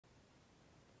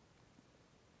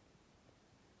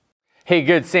Hey,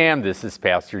 good Sam, this is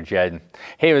Pastor Jed.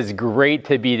 Hey, it was great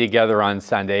to be together on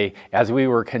Sunday as we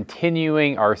were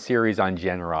continuing our series on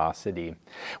generosity.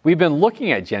 We've been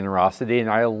looking at generosity, and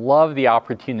I love the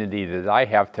opportunity that I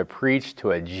have to preach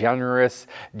to a generous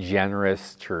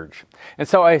church. And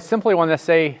so I simply want to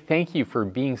say thank you for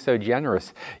being so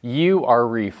generous. You are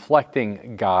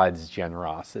reflecting God's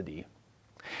generosity.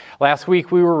 Last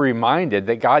week, we were reminded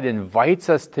that God invites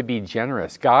us to be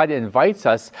generous. God invites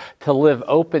us to live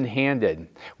open-handed.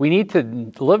 We need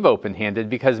to live open-handed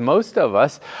because most of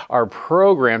us are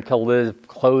programmed to live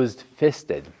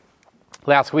closed-fisted.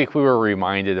 Last week, we were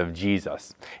reminded of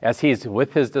Jesus. As he's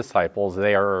with his disciples,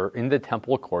 they are in the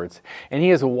temple courts, and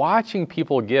he is watching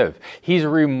people give. He's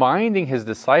reminding his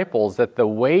disciples that the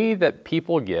way that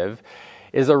people give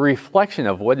is a reflection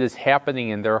of what is happening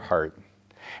in their heart.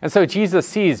 And so Jesus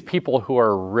sees people who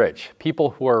are rich,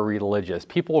 people who are religious,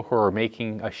 people who are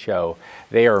making a show.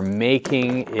 They are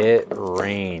making it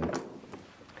rain.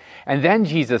 And then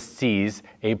Jesus sees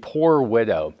a poor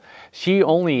widow. She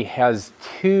only has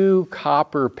 2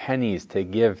 copper pennies to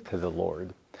give to the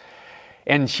Lord.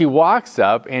 And she walks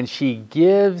up and she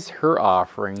gives her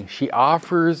offering. She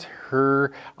offers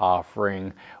her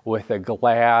offering with a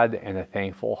glad and a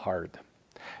thankful heart.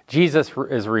 Jesus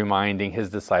is reminding his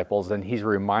disciples, and he's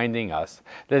reminding us,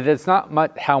 that it's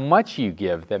not how much you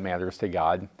give that matters to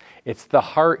God. It's the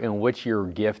heart in which your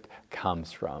gift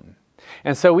comes from.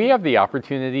 And so we have the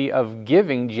opportunity of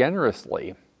giving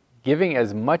generously, giving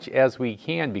as much as we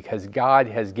can because God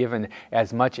has given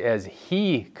as much as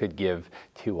he could give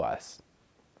to us.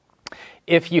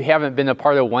 If you haven't been a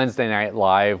part of Wednesday Night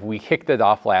Live, we kicked it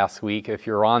off last week. If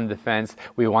you're on the fence,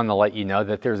 we want to let you know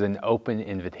that there's an open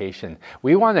invitation.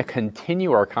 We want to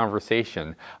continue our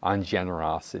conversation on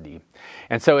generosity.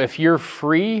 And so if you're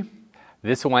free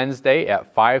this Wednesday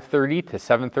at 5:30 to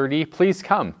 7:30, please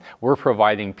come. We're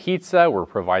providing pizza, we're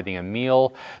providing a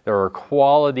meal. There are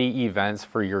quality events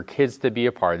for your kids to be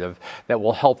a part of that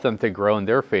will help them to grow in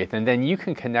their faith. And then you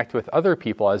can connect with other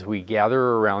people as we gather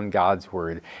around God's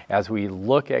Word, as we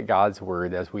look at God's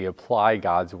Word, as we apply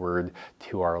God's Word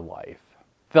to our life.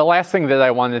 The last thing that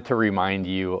I wanted to remind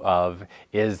you of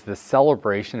is the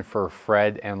celebration for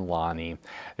Fred and Lonnie.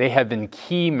 They have been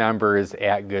key members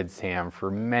at Good Sam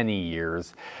for many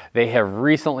years. They have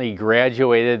recently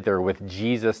graduated. They're with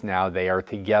Jesus now. They are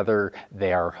together.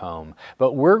 They are home.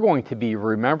 But we're going to be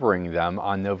remembering them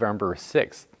on November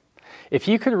 6th. If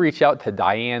you could reach out to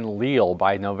Diane Leal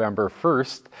by November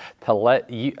 1st to let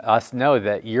us know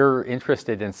that you're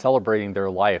interested in celebrating their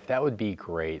life, that would be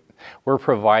great. We're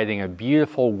providing a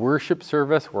beautiful worship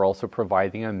service. We're also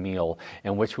providing a meal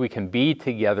in which we can be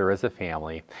together as a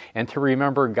family and to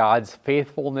remember God's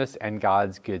faithfulness and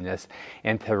God's goodness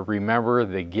and to remember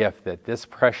the gift that this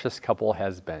precious couple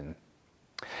has been.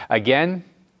 Again,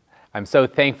 I'm so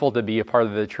thankful to be a part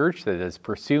of the church that is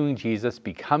pursuing Jesus,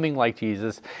 becoming like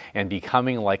Jesus, and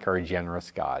becoming like our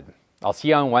generous God. I'll see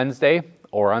you on Wednesday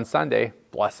or on Sunday.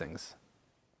 Blessings.